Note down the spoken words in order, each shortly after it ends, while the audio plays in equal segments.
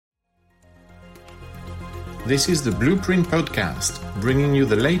This is the Blueprint Podcast, bringing you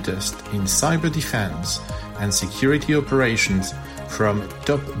the latest in cyber defense and security operations from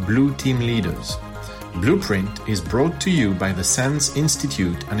top blue team leaders. Blueprint is brought to you by the SANS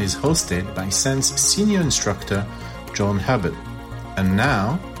Institute and is hosted by SANS Senior Instructor John Hubbard. And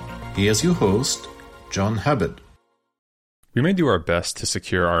now, here's your host, John Hubbard. We may do our best to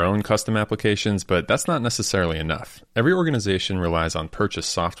secure our own custom applications, but that's not necessarily enough. Every organization relies on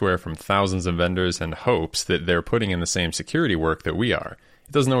purchased software from thousands of vendors and hopes that they're putting in the same security work that we are.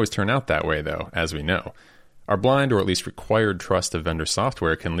 It doesn't always turn out that way, though, as we know. Our blind or at least required trust of vendor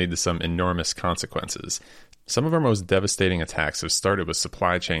software can lead to some enormous consequences. Some of our most devastating attacks have started with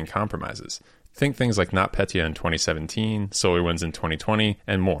supply chain compromises. Think things like NotPetya in 2017, SolarWinds in 2020,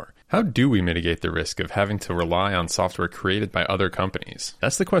 and more. How do we mitigate the risk of having to rely on software created by other companies?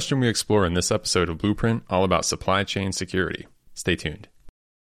 That's the question we explore in this episode of Blueprint, all about supply chain security. Stay tuned.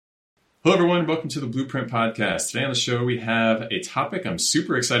 Hello, everyone. Welcome to the Blueprint Podcast. Today on the show, we have a topic I'm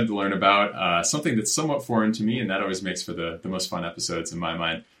super excited to learn about, something that's somewhat foreign to me, and that always makes for the most fun episodes in my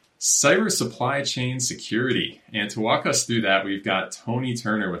mind. Cyber supply chain security. And to walk us through that, we've got Tony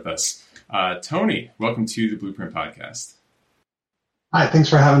Turner with us. Tony, welcome to the Blueprint Podcast. Hi, thanks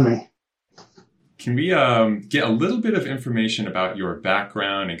for having me. Can we get a little bit of information about your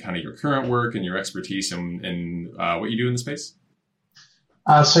background and kind of your current work and your expertise and what you do in the space?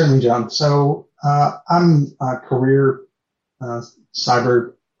 Certainly, John. So I'm a career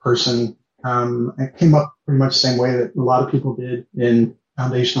cyber person. I came up pretty much the same way that a lot of people did in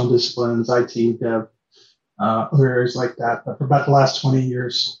foundational disciplines, IT, dev, other areas like that. But for about the last 20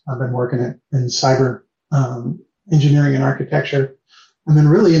 years, I've been working in cyber engineering and architecture. And then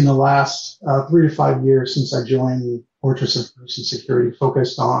really in the last 3 to 5 years since I joined Fortress Information Security,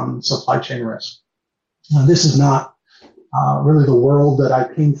 focused on supply chain risk. This is not really the world that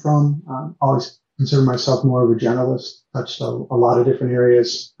I came from. Always consider myself more of a generalist, touched a lot of different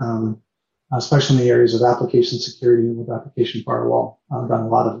areas, especially in the areas of application security and with application firewall. I've done a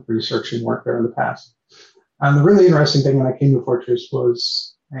lot of research and work there in the past. And the really interesting thing when I came to Fortress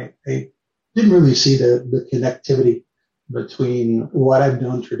was I didn't really see the connectivity between what I've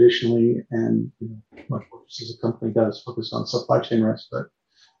done traditionally and what Fortress as a company does, focus on supply chain risk. But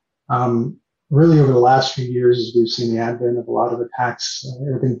really over the last few years, as we've seen the advent of a lot of attacks,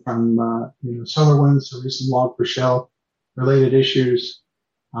 everything from SolarWinds to recent Log4Shell related issues,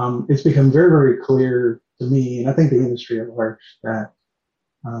 it's become very, very clear to me, and I think the industry at large, that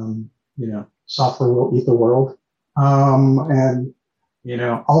software will eat the world, and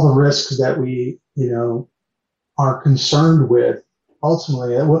all the risks that we are concerned with.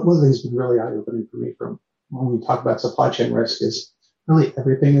 Ultimately, one of the things that's been really eye-opening for me from when we talk about supply chain risk is really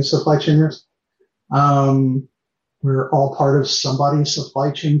everything is supply chain risk. We're all part of somebody's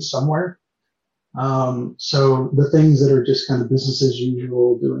supply chain somewhere. So the things that are just kind of business as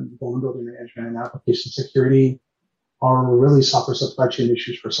usual, doing vulnerability management and application security, are really software supply chain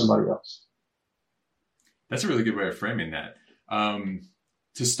issues for somebody else. That's a really good way of framing that.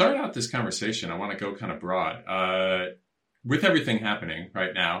 To start out this conversation, I want to go kind of broad. With everything happening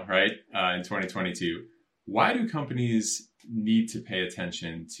right now, in 2022, why do companies need to pay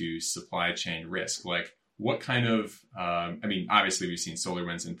attention to supply chain risk? Like, what kind of, obviously we've seen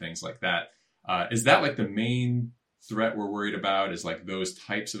SolarWinds and things like that. Is that like the main threat we're worried about, is like those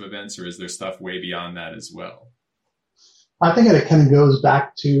types of events, or is there stuff way beyond that as well? I think it kind of goes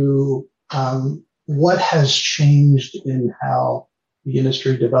back to what has changed in how the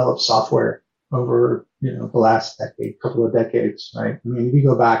industry develops software over, the last couple of decades, right? I mean, if you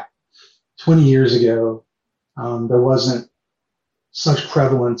go back 20 years ago, there wasn't such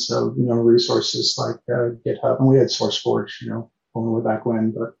prevalence of, resources like GitHub, and we had SourceForge, going way back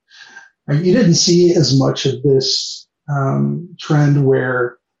when, but you didn't see as much of this trend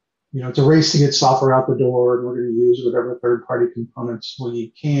where, it's a race to get software out the door, and we're going to use whatever third-party components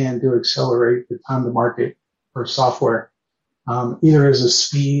we can to accelerate the time to market for software, either as a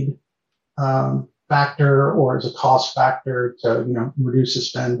speed factor or as a cost factor to, reduce the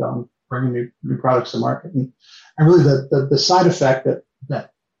spend on bringing new products to market. And really the side effect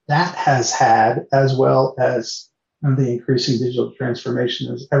that has had, as well as the increasing digital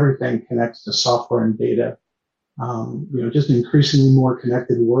transformation, is everything connects to software and data. Just an increasingly more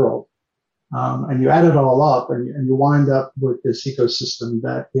connected world. And you add it all up and you wind up with this ecosystem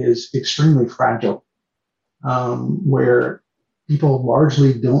that is extremely fragile, where people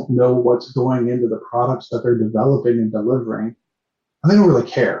largely don't know what's going into the products that they're developing and delivering. And they don't really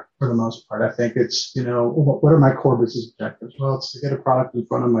care for the most part. I think it's, what are my core business objectives? Well, it's to get a product in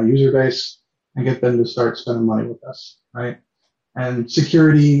front of my user base and get them to start spending money with us, right? And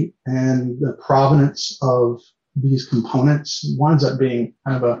security and the provenance of these components winds up being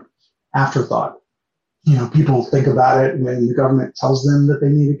kind of a afterthought. People think about it when the government tells them that they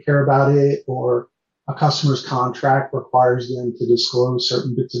need to care about it, or a customer's contract requires them to disclose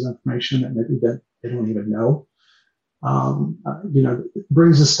certain bits of information that maybe they don't even know. It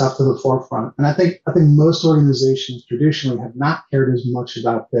brings this stuff to the forefront. And I think most organizations traditionally have not cared as much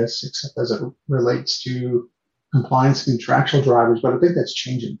about this, except as it relates to compliance and contractual drivers, but I think that's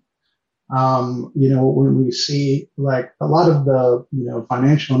changing. When we see like a lot of the,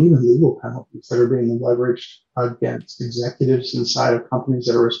 financial and even legal penalties that are being leveraged against executives inside of companies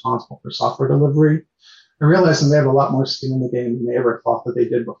that are responsible for software delivery, I realize that they have a lot more skin in the game than they ever thought that they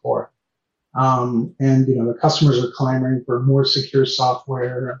did before. The customers are clamoring for more secure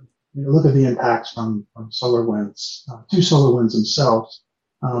software. Look at the impacts from SolarWinds, to SolarWinds themselves,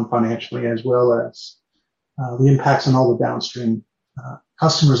 financially, as well as the impacts on all the downstream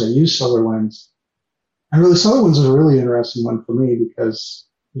customers that use SolarWinds. And really, SolarWinds is a really interesting one for me because,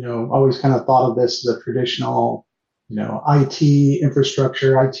 I always kind of thought of this as a traditional, IT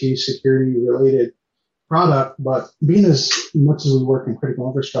infrastructure, IT security related product. But being as much as we work in critical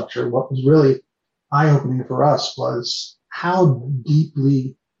infrastructure, what was really eye-opening for us was how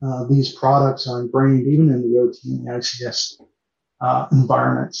deeply these products are ingrained even in the OT and the ICS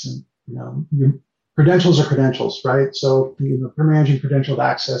environments. And, credentials are credentials, right? So, if you're managing credentialed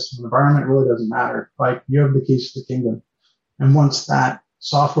access to an environment, it really doesn't matter. Like, you have the keys to the kingdom. And once that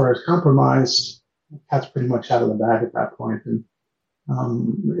software is compromised, that's pretty much out of the bag at that point. And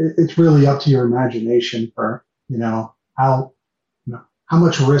it's really up to your imagination for, how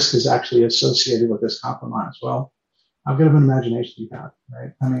much risk is actually associated with this compromise. Well, how good of an imagination you have,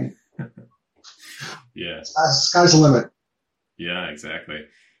 right? I mean, yeah, sky's the limit. Yeah, exactly.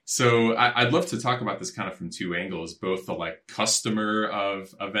 So I'd love to talk about this kind of from two angles, both the customer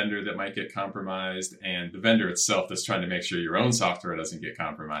of a vendor that might get compromised and the vendor itself that's trying to make sure your own software doesn't get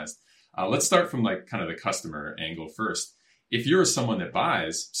compromised. Let's start from kind of the customer angle first. If you're someone that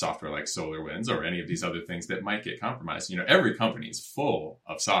buys software like SolarWinds or any of these other things that might get compromised, every company is full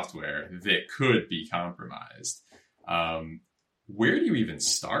of software that could be compromised. Where do you even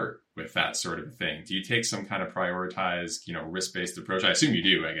start with that sort of thing? Do you take some kind of prioritized, risk-based approach? I assume you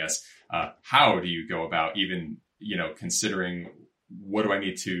do, I guess. How do you go about even, considering what do I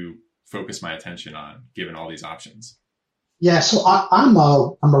need to focus my attention on given all these options? Yeah, so I'm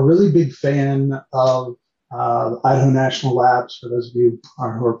a really big fan of Idaho National Labs. For those of you who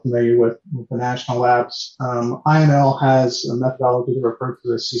are familiar with the national labs, INL has a methodology referred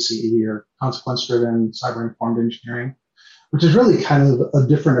to as CCE, or consequence-driven cyber-informed engineering, which is really kind of a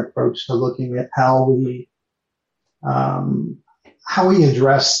different approach to looking at how we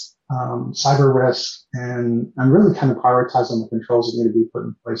address cyber risk and really kind of prioritize on the controls that need to be put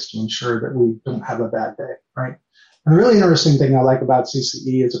in place to ensure that we don't have a bad day, right? And the really interesting thing I like about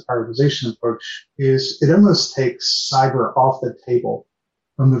CCE as a prioritization approach is it almost takes cyber off the table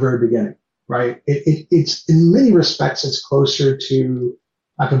from the very beginning, right? It's in many respects, it's closer to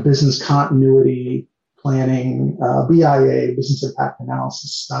like a business continuity planning, BIA, business impact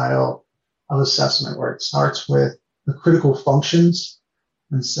analysis style of assessment, where it starts with the critical functions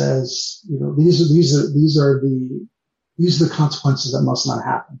and says, these are the consequences that must not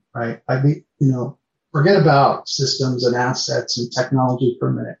happen, right? Forget about systems and assets and technology for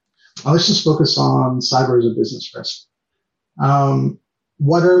a minute. Let's just focus on cyber as a business risk.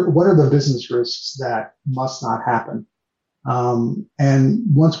 What are the business risks that must not happen? And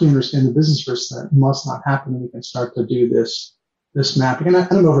once we understand the business risks that must not happen, we can start to do this mapping. And I'm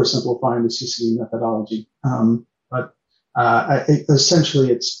oversimplifying the CCE methodology. But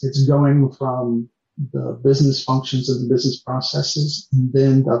essentially it's going from the business functions and the business processes and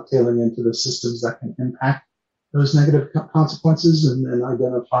then dovetailing into the systems that can impact those negative consequences, and then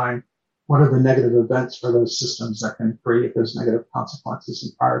identifying what are the negative events for those systems that can create those negative consequences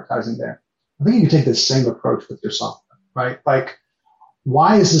and prioritizing there. I think you can take the same approach with your software, right? Like,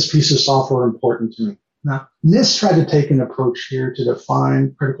 why is this piece of software important to me? Now, NIST tried to take an approach here to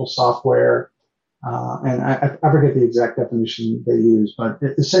define critical software, and I forget the exact definition they use, but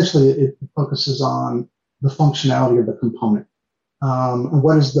essentially it focuses on the functionality of the component. And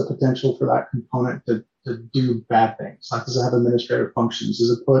what is the potential for that component to do bad things? Like, does it have administrative functions? Does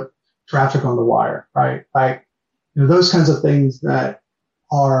it put traffic on the wire, right? Like, those kinds of things that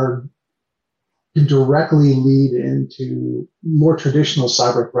can directly lead into more traditional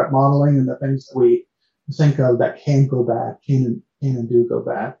cyber threat modeling and the things that we think of that can go bad, can and do go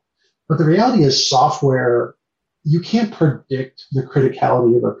bad. But the reality is software you can't predict the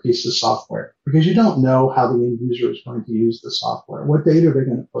criticality of a piece of software because you don't know how the end user is going to use the software. What data are they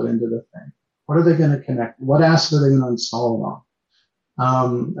going to put into the thing? What are they going to connect? What asset are they going to install it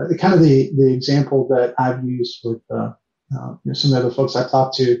on? Kind of the example that I've used with some of the folks I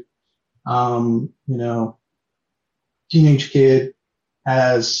talked to, teenage kid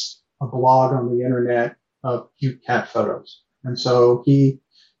has a blog on the internet of cute cat photos. And so he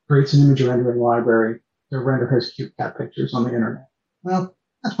creates an image rendering library to render his cute cat pictures on the internet. Well,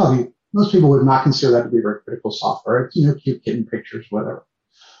 that's probably, most people would not consider that to be very critical software. It's, cute kitten pictures, whatever.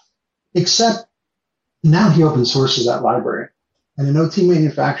 Except now he open sources that library. And an OT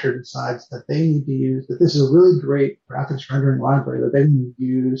manufacturer decides that they need to use, that this is a really great graphics rendering library that they need to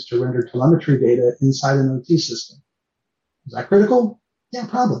use to render telemetry data inside an OT system. Is that critical? Yeah,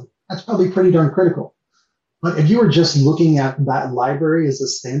 probably. That's probably pretty darn critical. But if you were just looking at that library as a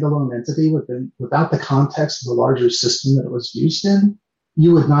standalone entity without the context of the larger system that it was used in,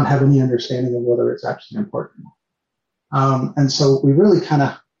 you would not have any understanding of whether it's actually important. And so we really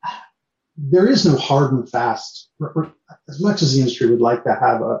there is no hard and fast, as much as the industry would like to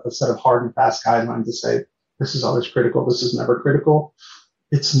have a set of hard and fast guidelines to say, this is always critical, this is never critical.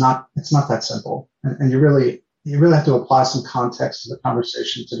 It's not that simple. And you really have to apply some context to the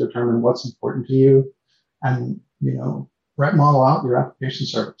conversation to determine what's important to you and, threat model out your application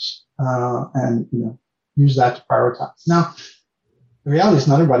service, and, use that to prioritize. Now, the reality is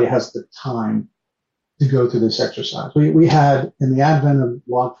not everybody has the time to go through this exercise. We had, in the advent of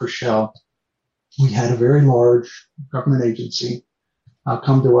Log4Shell, we had a very large government agency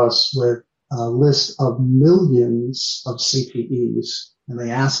come to us with a list of millions of CPEs, and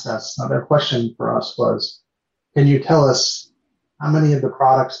they asked us, now their question for us was, can you tell us how many of the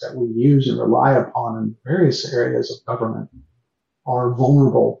products that we use and rely upon in various areas of government are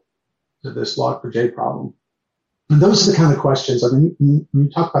vulnerable to this Log4j problem? And those are the kind of questions, when you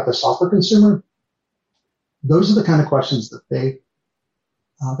talk about the software consumer, those are the kind of questions that they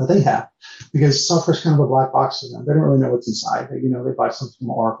have, because software is kind of a black box to them. They don't really know what's inside. They buy something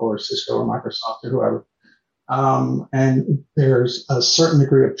from Oracle or Cisco or Microsoft or whoever. And there's a certain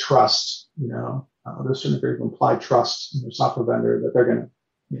degree of trust, there's a certain degree of implied trust in their software vendor that they're going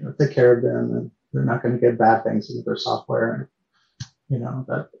to, take care of them and they're not going to get bad things into their software. And,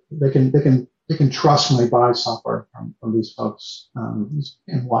 that they can trust when they buy software from these folks.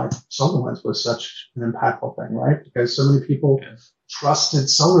 And why SolarWinds was such an impactful thing, right? Because so many people trusted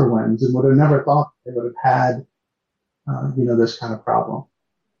SolarWinds and would have never thought they would have had, this kind of problem.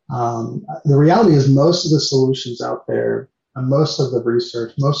 The reality is most of the solutions out there and most of the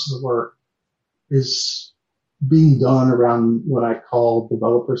research, most of the work is being done around what I call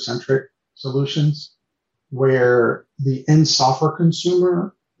developer-centric solutions, where the end software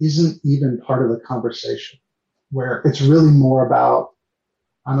consumer isn't even part of the conversation, where it's really more about,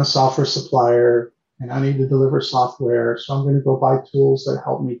 I'm a software supplier and I need to deliver software, so I'm going to go buy tools that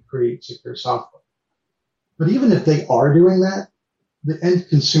help me create secure software. But even if they are doing that, the end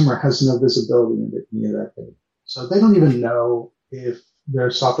consumer has no visibility into any of that data. So they don't even know if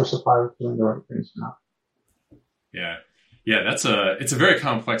their software supplier is doing the right things or not. Yeah, it's a very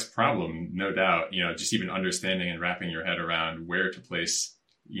complex problem, no doubt. Just even understanding and wrapping your head around where to place,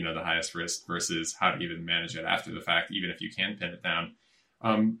 the highest risk versus how to even manage it after the fact, even if you can pin it down.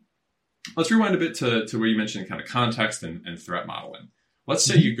 Let's rewind a bit to where you mentioned kind of context and threat modeling. Let's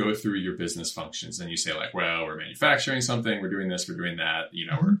say you go through your business functions and you say like, well, we're manufacturing something, we're doing this, we're doing that,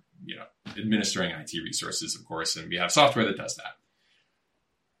 we're, administering IT resources, of course, and we have software that does that.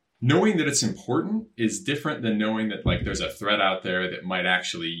 Knowing that it's important is different than knowing that like there's a threat out there that might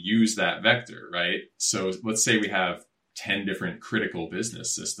actually use that vector, right? So let's say we have 10 different critical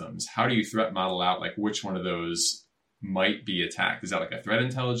business systems. How do you threat model out like which one of those might be attacked? Is that like a threat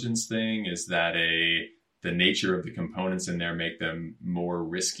intelligence thing? Is that the nature of the components in there make them more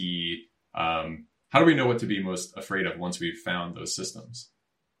risky? How do we know what to be most afraid of once we've found those systems?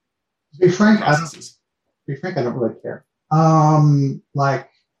 To be frank, I don't really care. And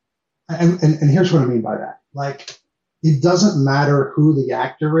here's what I mean by that. Like, it doesn't matter who the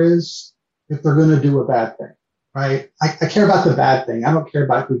actor is if they're going to do a bad thing, right? I care about the bad thing. I don't care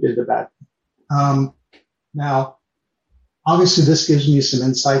about who did the bad thing. Now, obviously, this gives me some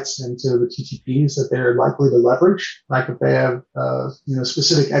insights into the TTPs that they're likely to leverage. Like if they have,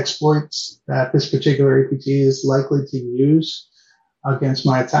 specific exploits that this particular APT is likely to use against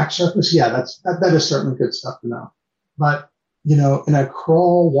my attack surface. Yeah, that is certainly good stuff to know. But, in a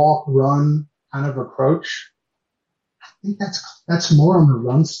crawl, walk, run kind of approach, I think that's more on the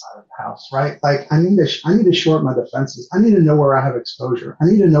run side of the house, right? Like I need to shore up my defenses. I need to know where I have exposure. I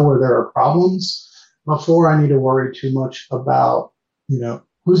need to know where there are problems before I need to worry too much about,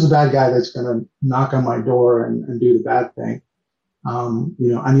 who's the bad guy that's going to knock on my door and do the bad thing.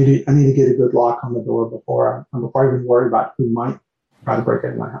 I need to get a good lock on the door before I even worry about who might try to break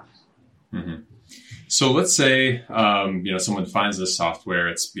into my house. Mm-hmm. So let's say, someone finds this software.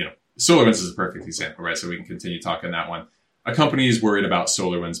 It's, SolarWinds is a perfect example, right? So we can continue talking that one. A company is worried about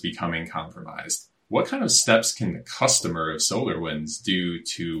SolarWinds becoming compromised. What kind of steps can the customer of SolarWinds do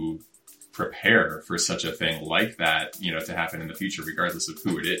to prepare for such a thing like that, to happen in the future, regardless of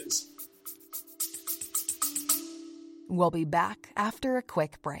who it is? We'll be back after a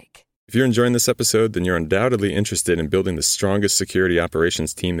quick break. If you're enjoying this episode, then you're undoubtedly interested in building the strongest security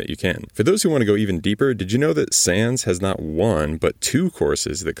operations team that you can. For those who want to go even deeper, did you know that SANS has not one, but 2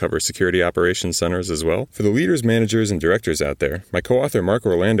 courses that cover security operations centers as well? For the leaders, managers, and directors out there, my co-author Mark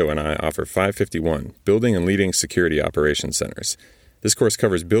Orlando and I offer 551, Building and Leading Security Operations Centers. This course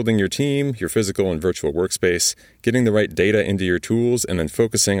covers building your team, your physical and virtual workspace, getting the right data into your tools, and then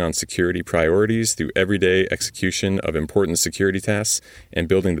focusing on security priorities through everyday execution of important security tasks and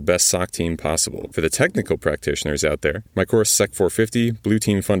building the best SOC team possible. For the technical practitioners out there, my course SEC 450, Blue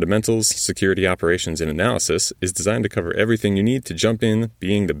Team Fundamentals, Security Operations and Analysis is designed to cover everything you need to jump in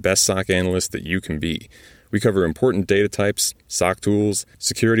being the best SOC analyst that you can be. We cover important data types, SOC tools,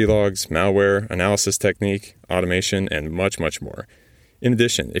 security logs, malware, analysis technique, automation, and much, much more. In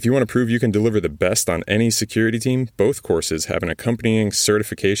addition, if you want to prove you can deliver the best on any security team, both courses have an accompanying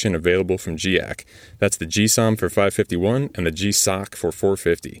certification available from GIAC. That's the GSOM for 551 and the GSOC for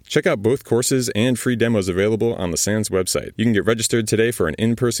 450. Check out both courses and free demos available on the SANS website. You can get registered today for an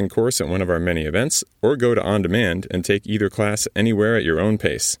in-person course at one of our many events, or go to On Demand and take either class anywhere at your own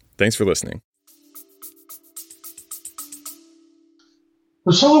pace. Thanks for listening.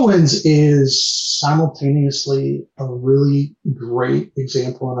 So SolarWinds is simultaneously a really great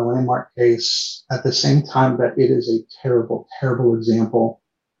example and a landmark case at the same time that it is a terrible, terrible example.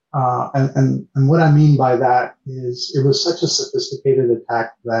 And what I mean by that is it was such a sophisticated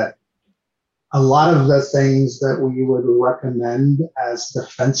attack that a lot of the things that we would recommend as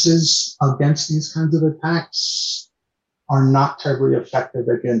defenses against these kinds of attacks are not terribly effective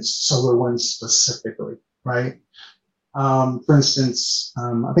against SolarWinds specifically, right? For instance,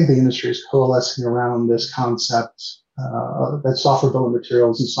 I think the industry is coalescing around this concept that software bill of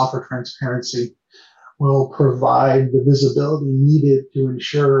materials and software transparency will provide the visibility needed to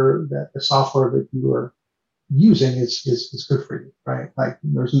ensure that the software that you are using is good for you, right? Like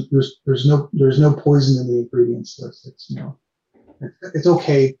there's no poison in the ingredients list. It's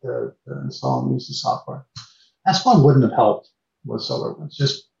okay to install and use the software. SBOM wouldn't have helped with SolarWinds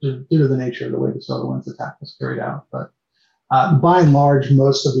just due to the nature of the way the SolarWinds attack was carried out, but by and large,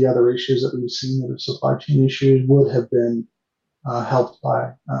 most of the other issues that we've seen that are supply chain issues would have been helped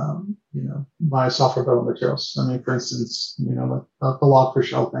by software bill of materials. I mean, for instance, the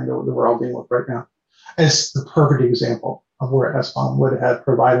Log4Shell thing that we're all dealing with right now is the perfect example of where SBOM would have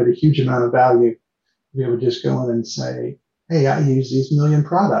provided a huge amount of value. We would just go in and say, hey, I use these million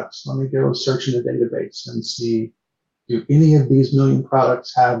products. Let me go search in the database and see, do any of these million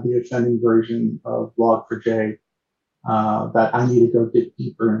products have the offending version of Log4j? That I need to go dig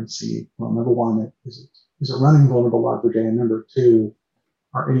deeper and see, well, number one, is it running vulnerable Log4j? And number two,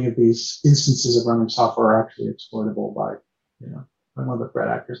 are any of these instances of running software actually exploitable by one of the threat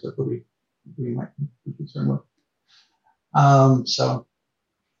actors that we might be concerned with?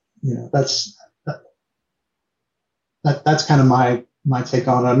 That's kind of my take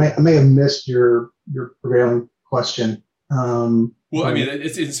on it. I may have missed your prevailing question. Well, I mean,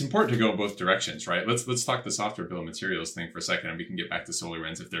 it's important to go in both directions, right? Let's talk the software bill of materials thing for a second, and we can get back to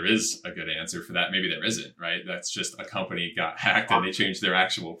SolarWinds if there is a good answer for that. Maybe there isn't, right? That's just a company got hacked and they changed their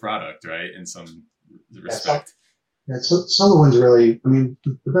actual product, right? In some respect. So SolarWinds really, I mean,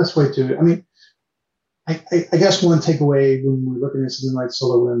 the best way to, I mean, I guess one takeaway when we're looking at something like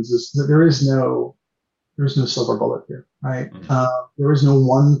SolarWinds is that there is no silver bullet here, right? Mm-hmm. There is no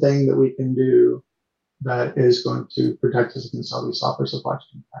one thing that we can do that is going to protect us against all these software supply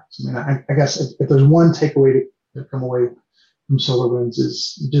chain attacks. I mean, I guess if there's one takeaway to come away from SolarWinds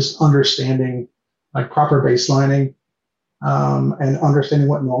is just understanding like proper baselining, and understanding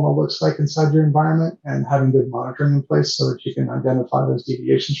what normal looks like inside your environment and having good monitoring in place so that you can identify those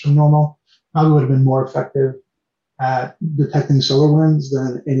deviations from normal probably would have been more effective at detecting SolarWinds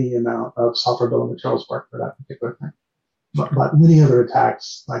than any amount of software bill of materials work for that particular thing. But many other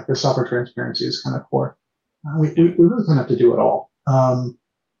attacks, like the software transparency, is kind of core. We really don't have to do it all.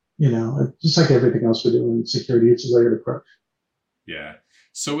 Just like everything else we do in security, it's a layered approach. Yeah.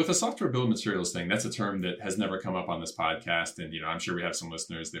 So with the software bill of materials thing, that's a term that has never come up on this podcast. And, I'm sure we have some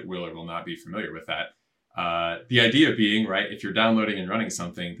listeners that will or will not be familiar with that. The idea being, right, if you're downloading and running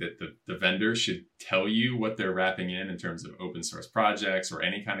something, that the vendor should tell you what they're wrapping in terms of open source projects or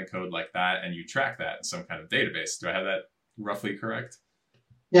any kind of code like that, and you track that in some kind of database. Do I have that roughly correct?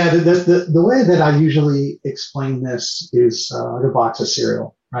 Yeah, the way that I usually explain this is like a box of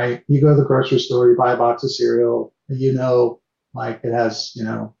cereal, right? You go to the grocery store, you buy a box of cereal, and like it has,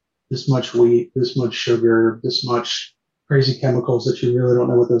 this much wheat, this much sugar, this much crazy chemicals that you really don't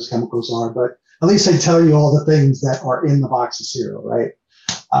know what those chemicals are, but at least they tell you all the things that are in the box of cereal, right?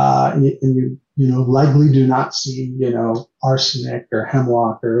 And you likely do not see, arsenic or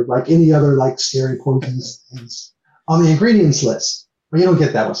hemlock or like any other like scary poisonous things on the ingredients list. But you don't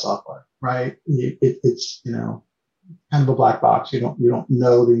get that with software, right? It's kind of a black box. You don't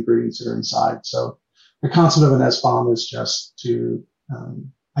know the ingredients that are inside. So the concept of an SBOM is just to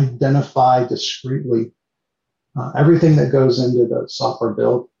identify discreetly everything that goes into the software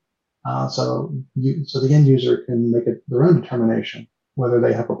build. So the end user can make their own determination whether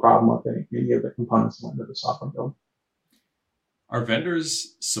they have a problem with any of the components into the software build. Are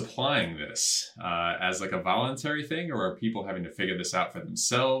vendors supplying this as like a voluntary thing, or are people having to figure this out for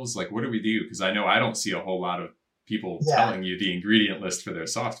themselves? Like, what do we do? Because I know I don't see a whole lot of people telling you the ingredient list for their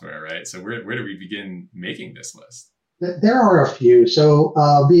software, right? So where do we begin making this list? There are a few. So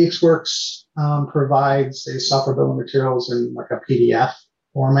VxWorks provides a software bill of materials in like a PDF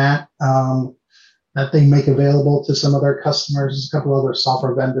format that they make available to some of their customers. There's a couple other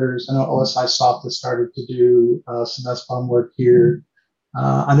software vendors. I know OSI Soft has started to do some SBOM work here.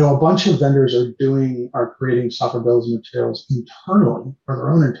 I know a bunch of vendors are creating software bills of materials internally for their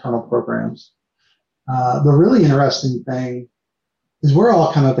own internal programs. The really interesting thing is we're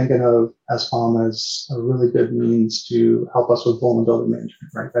all kind of thinking of SBOM as a really good means to help us with vulnerability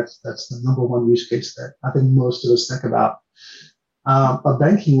management, right? That's the number one use case that I think most of us think about. But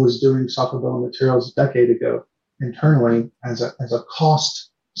banking was doing software bill of materials a decade ago internally as a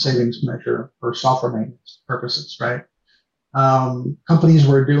cost savings measure for software maintenance purposes, right? Companies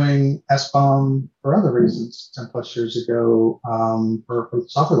were doing SBOM for other reasons 10 plus years ago for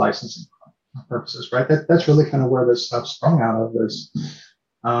software licensing purposes, right? That's really kind of where this stuff sprung out of.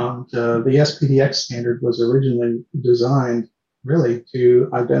 The SPDX standard was originally designed really to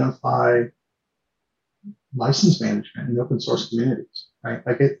identify license management in open source communities, right?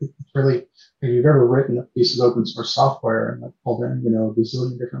 Like it's really, if you've ever written a piece of open source software and like pulled in, a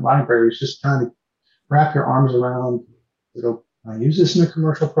bazillion different libraries, just trying to wrap your arms around, do I use this in a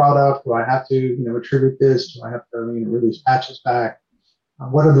commercial product? Do I have to, attribute this? Do I have to, release patches back?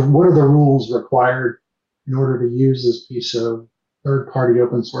 What are the rules required in order to use this piece of third-party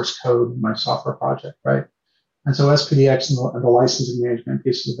open source code in my software project, right? And so SPDX and the licensing management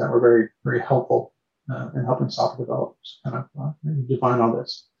pieces of that were very, very helpful in helping software developers kind of define all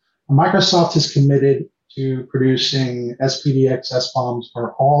this. Microsoft is committed to producing SPDX SBOMs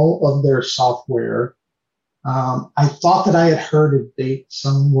for all of their software. I thought that I had heard a date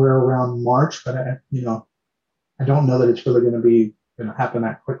somewhere around March, but I don't know that it's really going to happen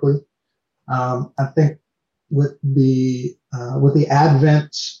that quickly. I think with the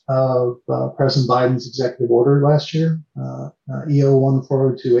advent of President Biden's executive order last year, EO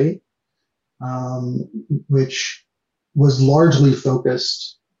 14028, which was largely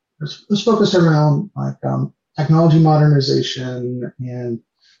focused around like technology modernization and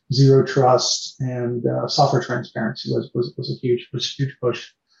zero trust and software transparency was a huge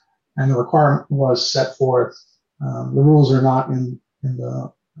push, and the requirement was set forth. The rules are not in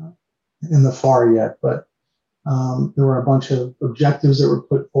the FAR yet, but there were a bunch of objectives that were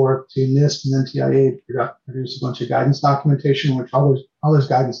put forth to NIST and NTIA to produce a bunch of guidance documentation, which all those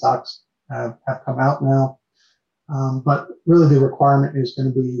guidance docs have come out now. But really the requirement is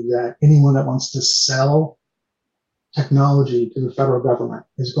going to be that anyone that wants to sell technology to the federal government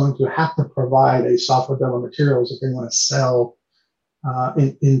is going to have to provide a software bill of materials if they want to sell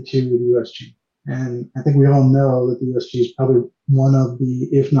into the USG. And I think we all know that the USG is probably one of the,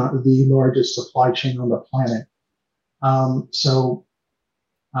 if not the largest supply chain on the planet. So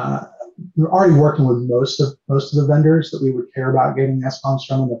we're already working with most of the vendors that we would care about getting SBOMs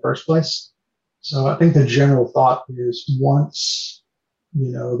from in the first place. So I think the general thought is once,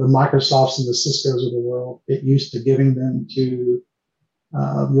 the Microsofts and the Ciscos of the world get used to giving them to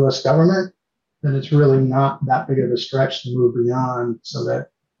U.S. government, then it's really not that big of a stretch to move beyond so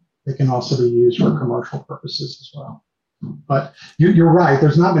that they can also be used for commercial purposes as well. But you're right.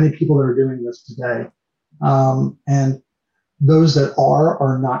 There's not many people that are doing this today. And those that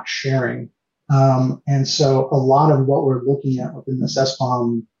are not sharing. And so a lot of what we're looking at within this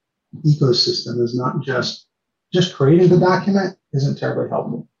SBOM ecosystem is not just creating the document isn't terribly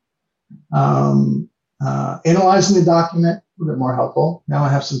helpful. Analyzing the document, a little bit more helpful. Now I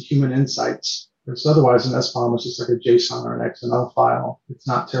have some human insights. Because otherwise an SBOM is just like a JSON or an XML file. It's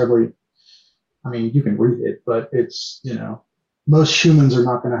not terribly, I mean, you can read it, but it's, most humans are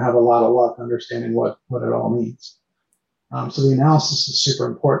not going to have a lot of luck understanding what it all means. So the analysis is super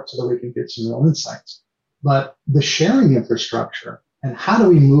important so that we can get some real insights. But the sharing infrastructure and how do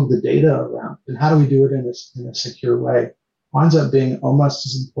we move the data around and how do we do it in a secure way winds up being almost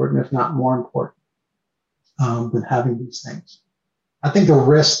as important, if not more important, than having these things. I think the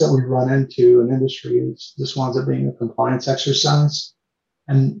risk that we run into in industry is this winds up being a compliance exercise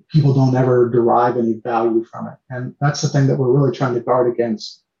and people don't ever derive any value from it. And that's the thing that we're really trying to guard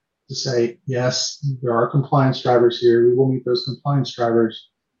against, to say, yes, there are compliance drivers here. We will meet those compliance drivers,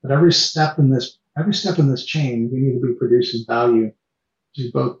 but every step in this chain, we need to be producing value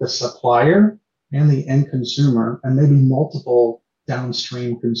to both the supplier and the end consumer, and maybe multiple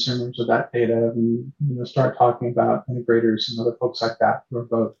downstream consumers of that data, and start talking about integrators and other folks like that who are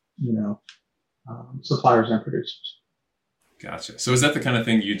both suppliers and producers. Gotcha. So is that the kind of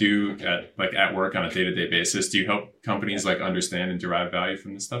thing you do at work on a day-to-day basis? Do you help companies like understand and derive value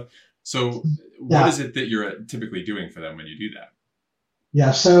from this stuff? So what is it that you're typically doing for them when you do that?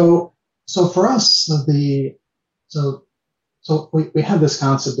 Yeah. So for us, we have this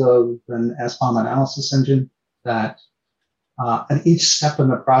concept of an SBOM analysis engine that at each step in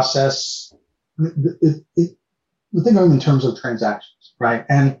the process, we think of them in terms of transactions, right?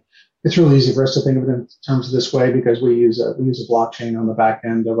 And it's really easy for us to think of it in terms of this way because we use a blockchain on the back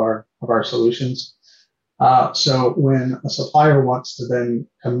end of our solutions. So when a supplier wants to then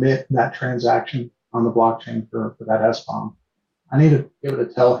commit that transaction on the blockchain for that SBOM, I need to be able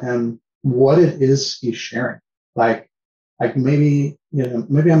to tell him what it is he's sharing. Like maybe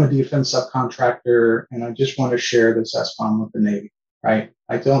I'm a defense subcontractor and I just want to share this SBOM with the Navy, right?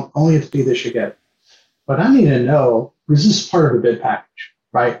 I don't only have to do this, you get it. But I need to know, because this is part of the bid package,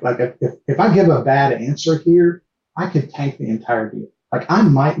 right? Like if I give a bad answer here, I could tank the entire deal. Like I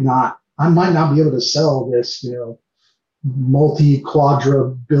might not be able to sell this, multi-quadra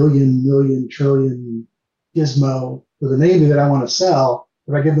billion, million, trillion gizmo to the Navy that I want to sell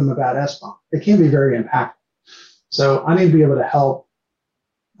if I give them a bad SBOM. It can be very impactful. So I need to be able to help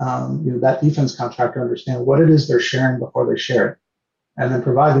that defense contractor understand what it is they're sharing before they share it, and then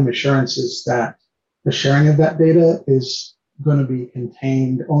provide them assurances that the sharing of that data is going to be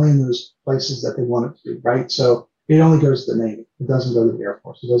contained only in those places that they want it to be, right? So it only goes to the Navy. It doesn't go to the Air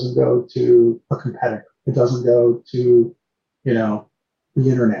Force. It doesn't go to a competitor. It doesn't go to, the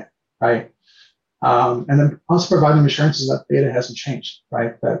internet, right? And then also provide them assurances that data hasn't changed,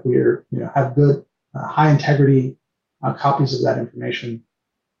 right? That we're, have good, high integrity copies of that information.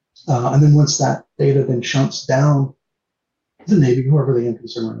 And then once that data then shunts down to the Navy, whoever the end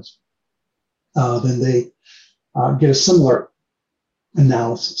consumer is, then they get a similar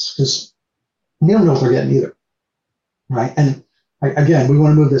analysis because we don't know what they're getting either, right? And again, we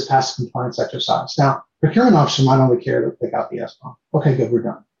want to move this past the compliance exercise. Now, procurement officer might only care that they got the SBOM. Okay, good, we're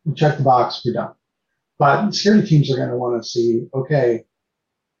done. We check the box, we're done. But security teams are going to want to see, okay,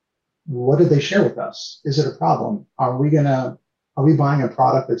 what did they share with us? Is it a problem? Are we buying a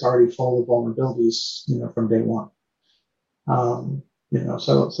product that's already full of vulnerabilities, from day one? So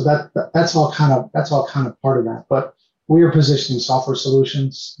that's all kind of part of that. But we are positioning software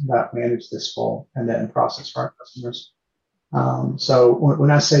solutions that manage this full end-to-end process for our customers. So when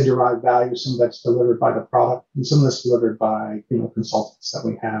I say derive value, some of that's delivered by the product and some of that's delivered by, consultants that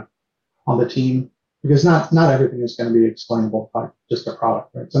we have on the team, because not everything is going to be explainable by just a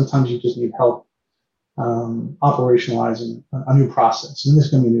product, right? Sometimes you just need help, operationalizing a new process. And this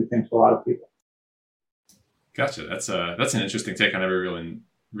is going to be a new thing to a lot of people. Gotcha. That's an interesting take. I never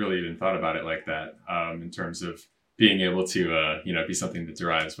really even thought about it like that, in terms of being able to, be something that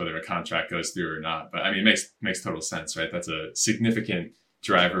derives whether a contract goes through or not. But I mean, it makes total sense, right? That's a significant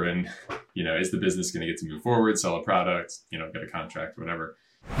driver in, is the business going to get to move forward, sell a product, get a contract, whatever.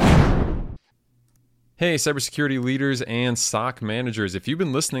 Hey, cybersecurity leaders and SOC managers. If you've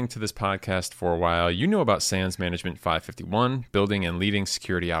been listening to this podcast for a while, you know about SANS Management 551, Building and Leading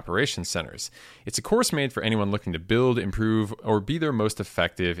Security Operations Centers. It's a course made for anyone looking to build, improve, or be their most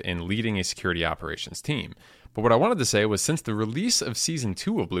effective in leading a security operations team. But what I wanted to say was, since the release of Season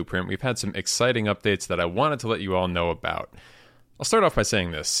 2 of Blueprint, we've had some exciting updates that I wanted to let you all know about. I'll start off by saying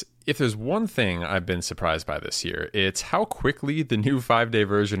this. If there's one thing I've been surprised by this year, it's how quickly the new 5-day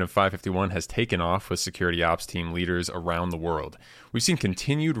version of 551 has taken off with security ops team leaders around the world. We've seen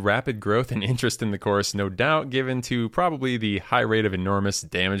continued rapid growth and interest in the course, no doubt given to probably the high rate of enormous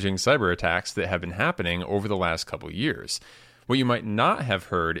damaging cyber attacks that have been happening over the last couple years. What you might not have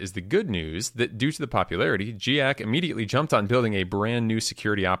heard is the good news that due to the popularity, GIAC immediately jumped on building a brand new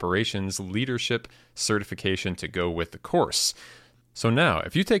security operations leadership certification to go with the course. So now,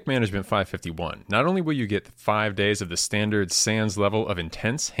 if you take Management 551, not only will you get 5 days of the standard SANS level of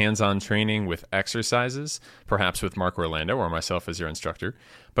intense hands-on training with exercises, perhaps with Mark Orlando or myself as your instructor,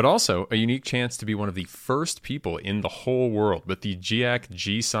 but also a unique chance to be one of the first people in the whole world with the GIAC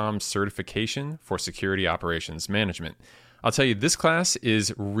GSOM certification for security operations management. I'll tell you, this class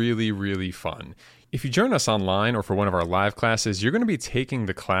is really, really fun. If you join us online or for one of our live classes, you're going to be taking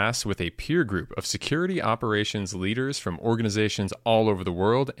the class with a peer group of security operations leaders from organizations all over the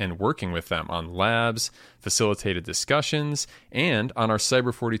world and working with them on labs, facilitated discussions, and on our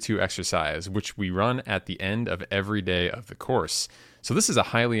Cyber 42 exercise, which we run at the end of every day of the course. So this is a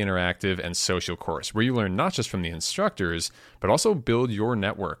highly interactive and social course where you learn not just from the instructors, but also build your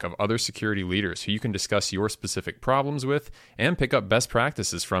network of other security leaders who you can discuss your specific problems with and pick up best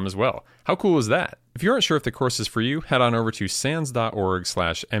practices from as well. How cool is that? If you aren't sure if the course is for you, head on over to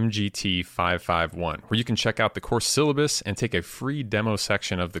sans.org/MGT551, where you can check out the course syllabus and take a free demo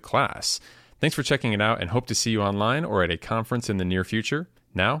section of the class. Thanks for checking it out and hope to see you online or at a conference in the near future.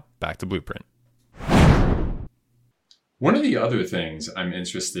 Now, back to Blueprint. One of the other things I'm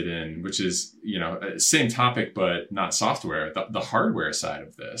interested in, which is, same topic, but not software, the hardware side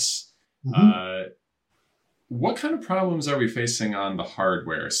of this. Mm-hmm. What kind of problems are we facing on the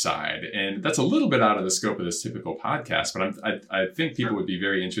hardware side? And that's a little bit out of the scope of this typical podcast, but I think people would be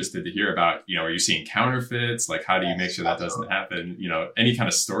very interested to hear about, are you seeing counterfeits? Like, how do you make sure that doesn't happen? Any kind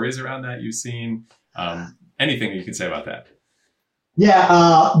of stories around that you've seen? Anything you can say about that?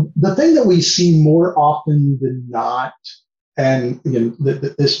 Yeah, the thing that we see more often than not, and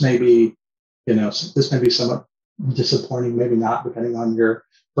this may be somewhat disappointing, maybe not, depending on your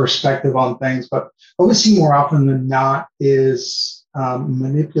perspective on things. But what we see more often than not is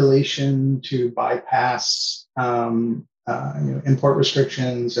manipulation to bypass import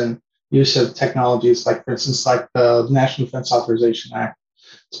restrictions and use of technologies like, for instance, like the National Defense Authorization Act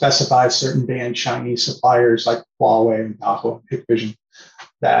specifies certain banned Chinese suppliers like Huawei and Dahua and Hikvision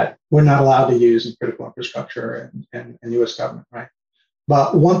that we're not allowed to use in critical infrastructure and U.S. government, right?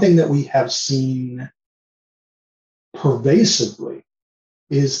 But one thing that we have seen pervasively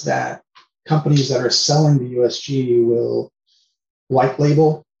is that companies that are selling to USG will white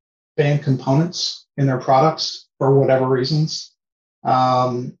label banned components in their products for whatever reasons.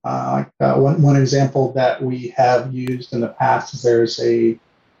 One example that we have used in the past is there's a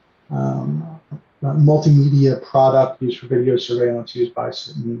multimedia product used for video surveillance used by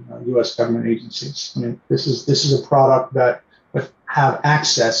certain U.S. government agencies. I mean, this is a product that would have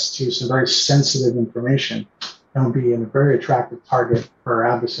access to some very sensitive information and would be a very attractive target for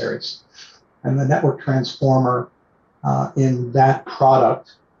our adversaries. And the network transformer in that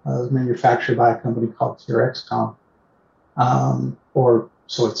product is manufactured by a company called TRXCom, or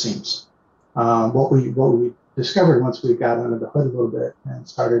so it seems. What we discovered once we got under the hood a little bit and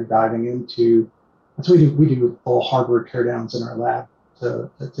started diving into, that's what we do full hardware teardowns in our lab to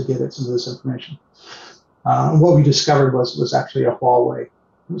get at some of this information. And what we discovered was actually a Huawei.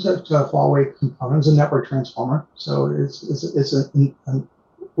 It was a Huawei component. It was a network transformer. So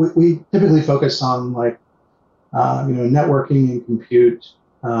we typically focus on networking and compute,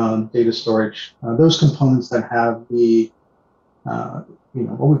 data storage, those components that have the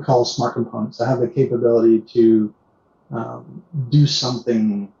what we call smart components that have the capability to do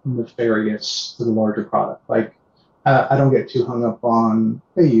something nefarious to the larger product. Like, I don't get too hung up on,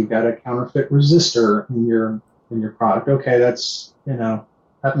 hey, you've got a counterfeit resistor in your product. Okay, that's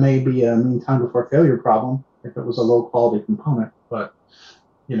that may be a mean time before failure problem if it was a low quality component, but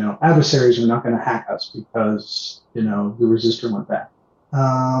adversaries are not going to hack us because the resistor went bad.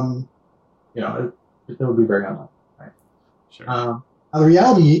 It would be very unlikely, right? Sure. Now, the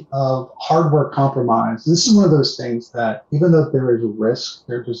reality of hardware compromise, this is one of those things that even though there is a risk,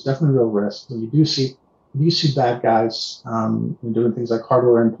 there's definitely real risk. And you do see bad guys doing things like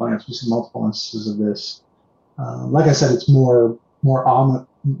hardware implants. We see multiple instances of this. Like I said, it's more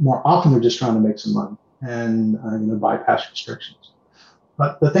often they're just trying to make some money and bypass restrictions.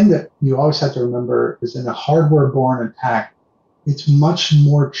 But the thing that you always have to remember is in a hardware-borne attack, it's much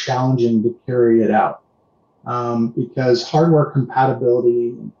more challenging to carry it out. Because hardware compatibility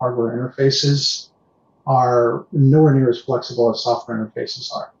and hardware interfaces are nowhere near as flexible as software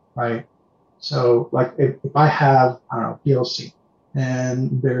interfaces are, right? So, like, if I have, PLC,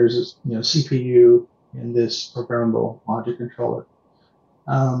 and there's CPU in this programmable logic controller,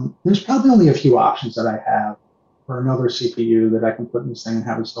 there's probably only a few options that I have for another CPU that I can put in this thing and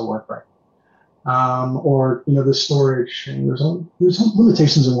have it still work right. or the storage. And there's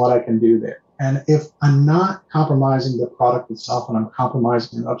limitations in what I can do there. And if I'm not compromising the product itself and I'm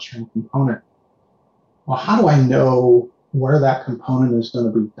compromising an upstream component, well, how do I know where that component is going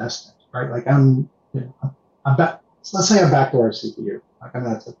to be destined, right? Like let's say I'm backdoor a CPU. Like, I know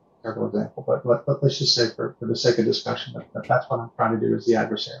that's a terrible example, but let's just say for the sake of discussion that that's what I'm trying to do as the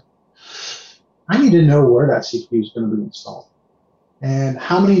adversary. I need to know where that CPU is going to be installed. And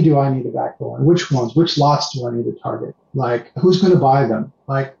how many do I need to backdoor? And which ones? Which lots do I need to target? Like, who's going to buy them?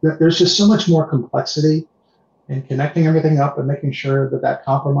 Like, there's just so much more complexity in connecting everything up and making sure that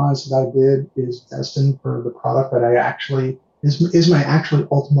compromise that I did is destined for the product that I actually is my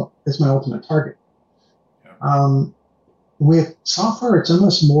ultimate target. Yeah. With software, it's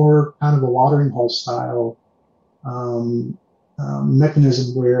almost more kind of a watering hole style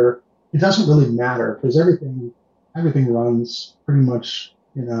mechanism where it doesn't really matter because everything runs pretty much,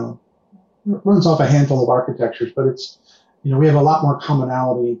 runs off a handful of architectures, but it's, we have a lot more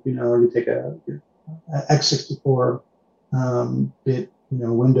commonality. You take a x64 bit,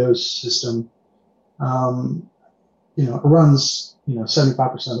 Windows system, it runs,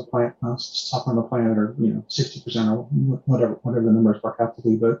 75% of the plant, software on the planet, or 60% or whatever the numbers work out to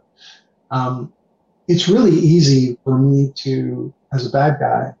be. But it's really easy for me to, as a bad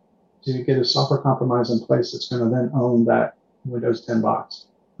guy, to get a software compromise in place that's going to then own that Windows 10 box.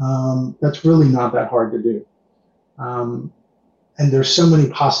 That's really not that hard to do. And there's so many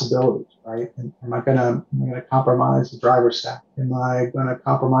possibilities, right? Am I going to compromise the driver stack? Am I going to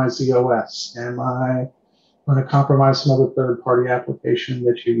compromise the OS? Am I going to compromise some other third-party application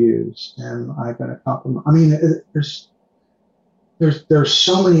that you use? Am I going to compromise? I mean, there's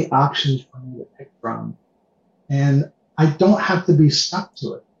so many options for me to pick from, and I don't have to be stuck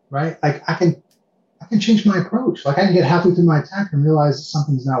to it, right? Like, I can change my approach. Like, I can get halfway through my attack and realize that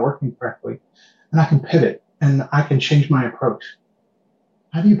something's not working correctly, and I can pivot and I can change my approach.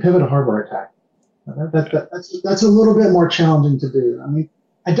 How do you pivot a hardware attack? That's a little bit more challenging to do. I mean,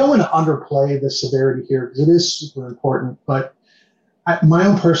 I don't want to underplay the severity here because it is super important, but my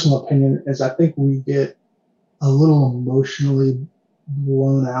own personal opinion is I think we get a little emotionally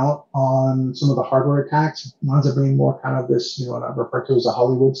blown out on some of the hardware attacks. It winds up being more kind of this, what I refer to as a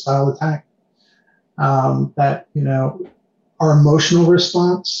Hollywood style attack. That, our emotional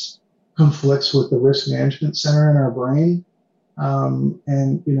response conflicts with the risk management center in our brain. And,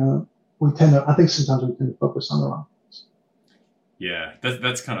 I think sometimes we tend to focus on the wrong things. Yeah,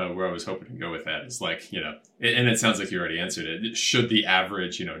 that's kind of where I was hoping to go with that. Is like, and it sounds like you already answered it. Should the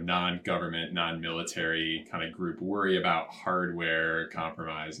average, non-government, non-military kind of group worry about hardware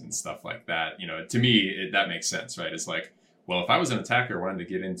compromise and stuff like that? To me, that makes sense, right? It's like, well, if I was an attacker wanting to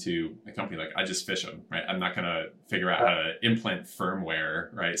get into a company, like, I just phish them, right? I'm not going to figure out how to implant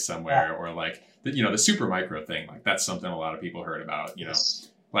firmware, right, somewhere, or like, the super micro thing. Like, that's something a lot of people heard about, Yes.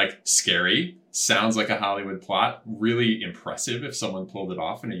 Like, scary, sounds like a Hollywood plot, really impressive if someone pulled it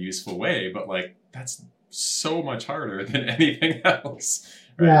off in a useful way, but like, that's so much harder than anything else.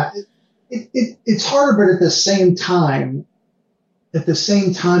 Right? Yeah, it's harder, but at the same time,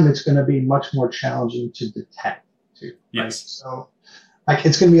 it's going to be much more challenging to detect too. Right? Yes. So, like,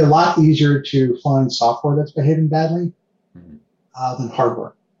 it's going to be a lot easier to find software that's behaving badly than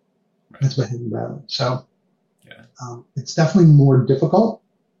hardware that's behaving badly. So, it's definitely more difficult.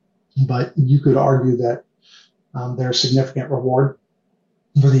 But you could argue that there's significant reward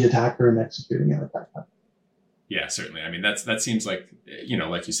for the attacker in executing an attack. Yeah, certainly. I mean, that seems like,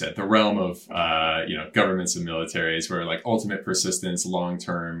 like you said, the realm of, governments and militaries where like ultimate persistence,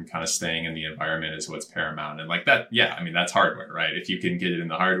 long-term kind of staying in the environment is what's paramount. And like that, yeah, I mean, that's hardware, right? If you can get it in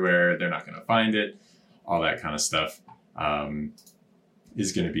the hardware, they're not going to find it. All that kind of stuff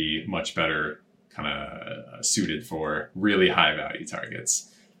is going to be much better kind of suited for really high value targets.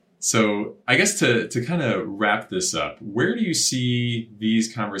 So I guess to kind of wrap this up, where do you see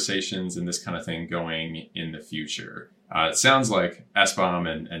these conversations and this kind of thing going in the future? It sounds like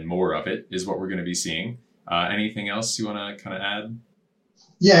SBOM and more of it is what we're going to be seeing. Anything else you want to kind of add?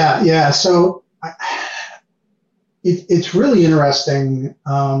 Yeah. So it's really interesting.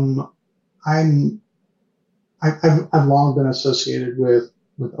 I've long been associated with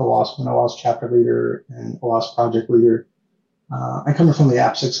OWASP, an OWASP chapter leader and OWASP project leader. And coming from the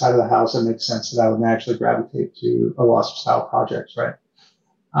AppSec side of the house, it makes sense that I would naturally gravitate to OWASP style projects, right?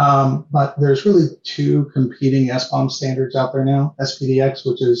 But there's really two competing SBOM standards out there now. SPDX,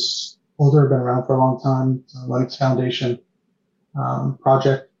 which is older, been around for a long time, it's a Linux Foundation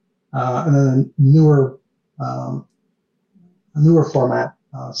project, and then a newer format,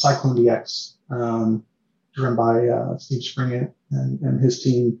 CycloneDX, driven by Steve Springett and his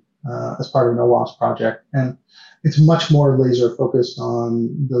team. as part of an OWASP project. And it's much more laser focused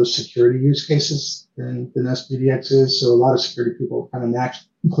on those security use cases than SPDX is. So a lot of security people kind of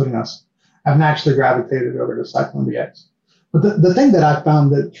including us, have naturally gravitated over to CycloneDX. But the thing that I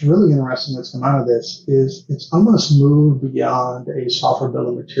found that's really interesting that's come out of this is it's almost moved beyond a software bill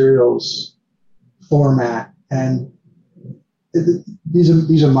of materials format. And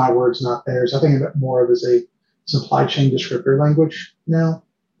these are my words, not theirs. I think of it more of as a supply chain descriptor language now,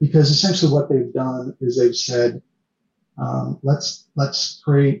 because essentially what they've done is they've said, let's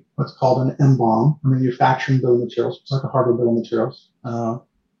create what's called an MBOM, a manufacturing bill of materials. It's like a hardware bill of materials.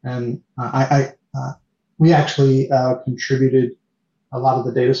 We actually contributed a lot of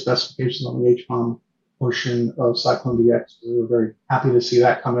the data specifications on the HBOM portion of CycloneDX. We were very happy to see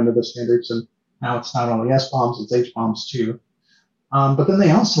that come into the standards, and now it's not only SBOMs, it's HBOMs too. But then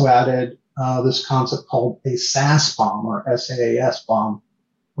they also added this concept called a SaaS BOM or SaaS BOM,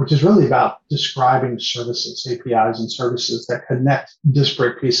 which is really about describing services, APIs and services that connect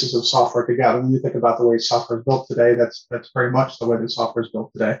disparate pieces of software together. When you think about the way software is built today, that's very much the way the software is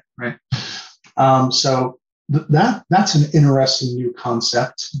built today, right? So that's an interesting new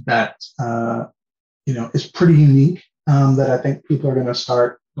concept that is pretty unique. That I think people are going to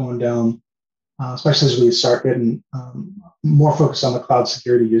start going down, especially as we start getting more focused on the cloud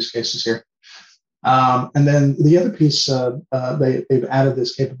security use cases here. And then the other piece, they've added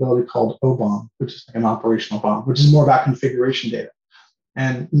this capability called OBOM, which is like an operational BOM, which is more about configuration data.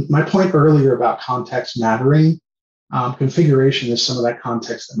 And my point earlier about context mattering, configuration is some of that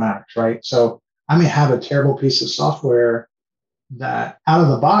context that matters, right? So I may have a terrible piece of software that out of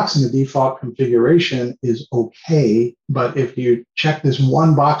the box in the default configuration is okay, but if you check this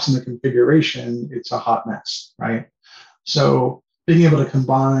one box in the configuration, it's a hot mess, right? So being able to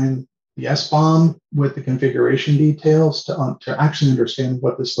combine the SBOM with the configuration details to actually understand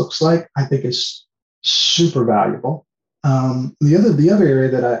what this looks like, I think is super valuable. The other area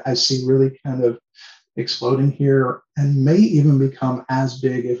that I see really kind of exploding here and may even become as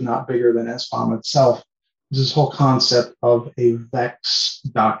big, if not bigger than SBOM itself, is this whole concept of a VEX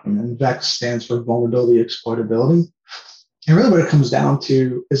document. VEX stands for vulnerability exploitability. And really what it comes down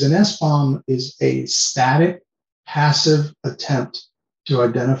to is an SBOM is a static, passive attempt to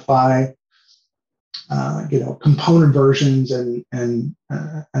identify component versions and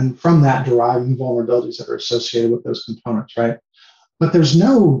from that deriving vulnerabilities that are associated with those components, right? But there's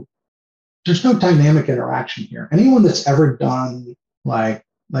no dynamic interaction here. Anyone that's ever done like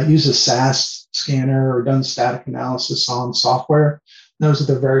use a SAS scanner or done static analysis on software knows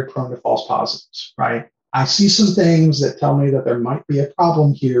that they're very prone to false positives, right? I see some things that tell me that there might be a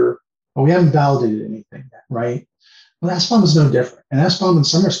problem here, but we haven't validated anything yet, right? Well, SBOM is no different. And SBOM in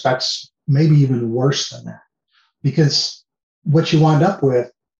some respects, maybe even worse than that, because what you wind up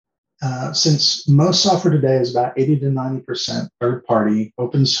with, since most software today is about 80 to 90% third-party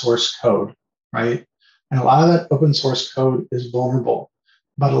open source code, right? And a lot of that open source code is vulnerable.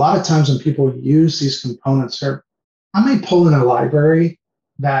 But a lot of times when people use these components, I may pull in a library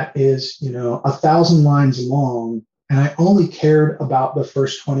that is, 1,000 lines long, and I only cared about the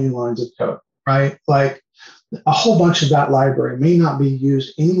first 20 lines of code, right? Like a whole bunch of that library may not be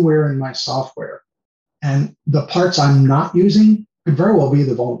used anywhere in my software. And the parts I'm not using could very well be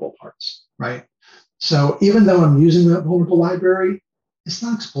the vulnerable parts, right? So even though I'm using that vulnerable library, it's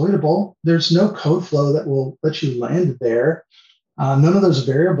not exploitable. There's no code flow that will let you land there. None of those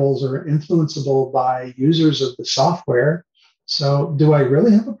variables are influenceable by users of the software. So do I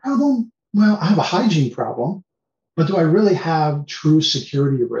really have a problem? Well, I have a hygiene problem, but do I really have true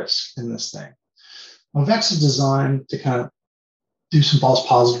security risk in this thing? Well, VEX is designed to kind of do some false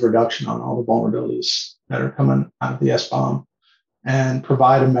positive reduction on all the vulnerabilities that are coming out of the SBOM and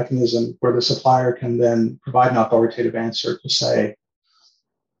provide a mechanism where the supplier can then provide an authoritative answer to say,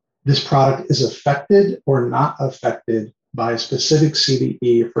 this product is affected or not affected by a specific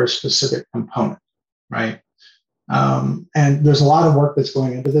CVE for a specific component, right? And there's a lot of work that's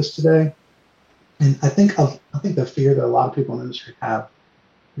going into this today. And I think the fear that a lot of people in the industry have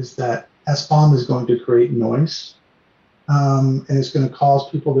is that SBOM is going to create noise, and it's going to cause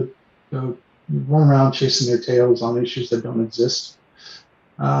people to go run around chasing their tails on issues that don't exist.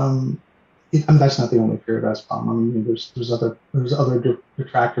 That's not the only fear of SBOM. There's other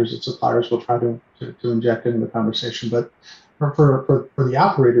detractors that suppliers will try to inject into the conversation. But for the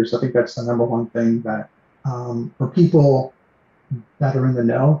operators, I think that's the number one thing that for people that are in the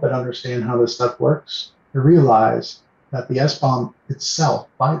know, that understand how this stuff works, to realize that the SBOM itself,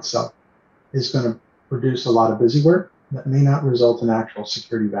 by itself, is going to produce a lot of busy work that may not result in actual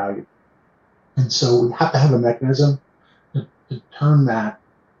security value. And so we have to have a mechanism to turn that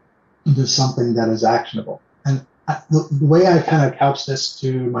into something that is actionable. And the way I kind of couch this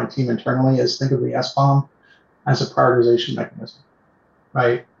to my team internally is think of the SBOM as a prioritization mechanism,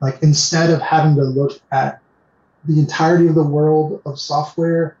 right? Like instead of having to look at the entirety of the world of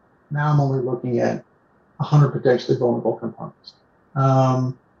software, now I'm only looking at 100 potentially vulnerable components.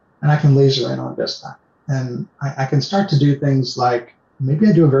 And I can laser in on just that. And I can start to do things like maybe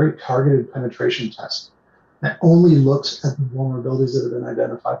I do a very targeted penetration test that only looks at the vulnerabilities that have been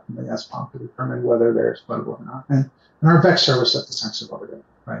identified from the SBOM to determine whether they're exploitable or not. And our VEX service at the sensor level did,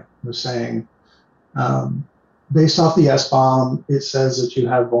 right? We're saying, based off the SBOM, it says that you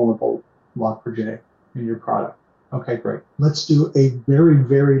have vulnerable Log4j in your product. Okay, great. Let's do a very,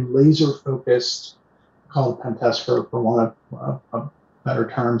 very laser focused, called pen test for want of better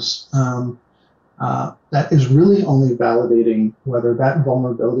terms, that is really only validating whether that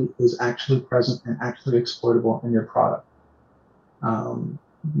vulnerability is actually present and actually exploitable in your product. And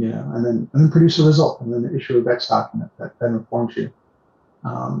then produce a result and then issue a VEX document that then informs you.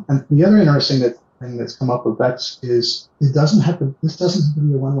 And the other interesting thing that's come up with VEX is this doesn't have to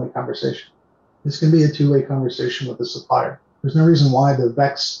be a one-way conversation. This can be a two-way conversation with the supplier. There's no reason why the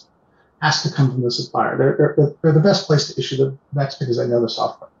VEX has to come from the supplier. They're the best place to issue the VEX because they know the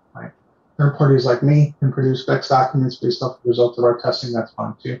software, right? Third parties like me can produce VEX documents based off the results of our testing. That's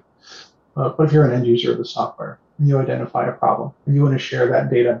fine too. But if you're an end user of the software and you identify a problem and you want to share that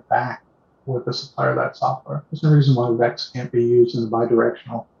data back with the supplier of that software, there's no reason why VEX can't be used in a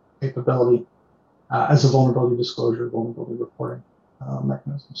bidirectional capability as a vulnerability disclosure, vulnerability reporting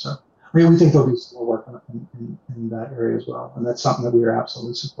mechanism. So we think there'll be some more work in that area as well. And that's something that we are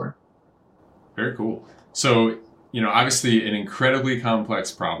absolutely supporting. Very cool. So, obviously an incredibly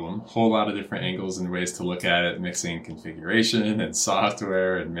complex problem, whole lot of different angles and ways to look at it, mixing configuration and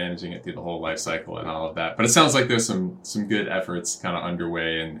software and managing it through the whole life cycle and all of that. But it sounds like there's some good efforts kind of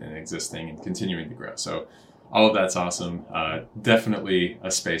underway and existing and continuing to grow. So all of that's awesome. Definitely a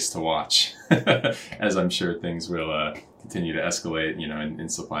space to watch, as I'm sure things will continue to escalate, in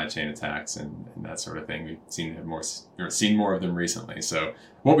supply chain attacks and that sort of thing. We've seen more of them recently. So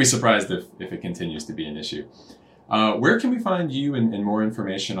won't be surprised if it continues to be an issue. Where can we find you and more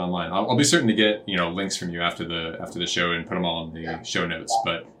information online? I'll be certain to get links from you after the show and put them all in the show notes.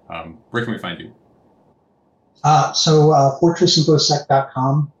 But where can we find you?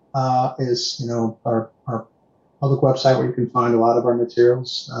 FortressinfoSec.com is our public website where you can find a lot of our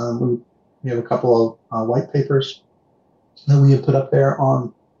materials. We have a couple of white papers that we have put up there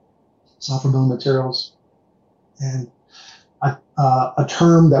on software bill of materials, and a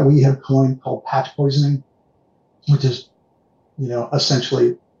term that we have coined called patch poisoning, which is,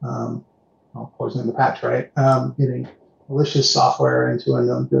 essentially poisoning the patch, right? Getting malicious software into a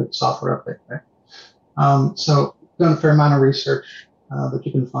known good software update, right? So done a fair amount of research that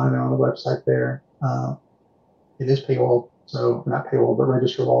you can find on the website there. It is paywall, so not paywall, but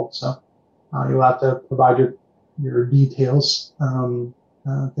registerable. So you'll have to provide your details to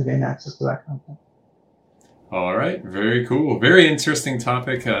gain access to that content. All right. Very cool. Very interesting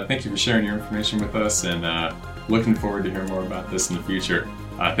topic. Thank you for sharing your information with us, and looking forward to hearing more about this in the future.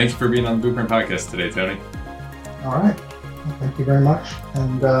 Thank you for being on the Blueprint Podcast today, Tony. All right. Well, thank you very much,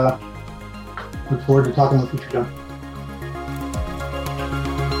 and look forward to talking in the future, John.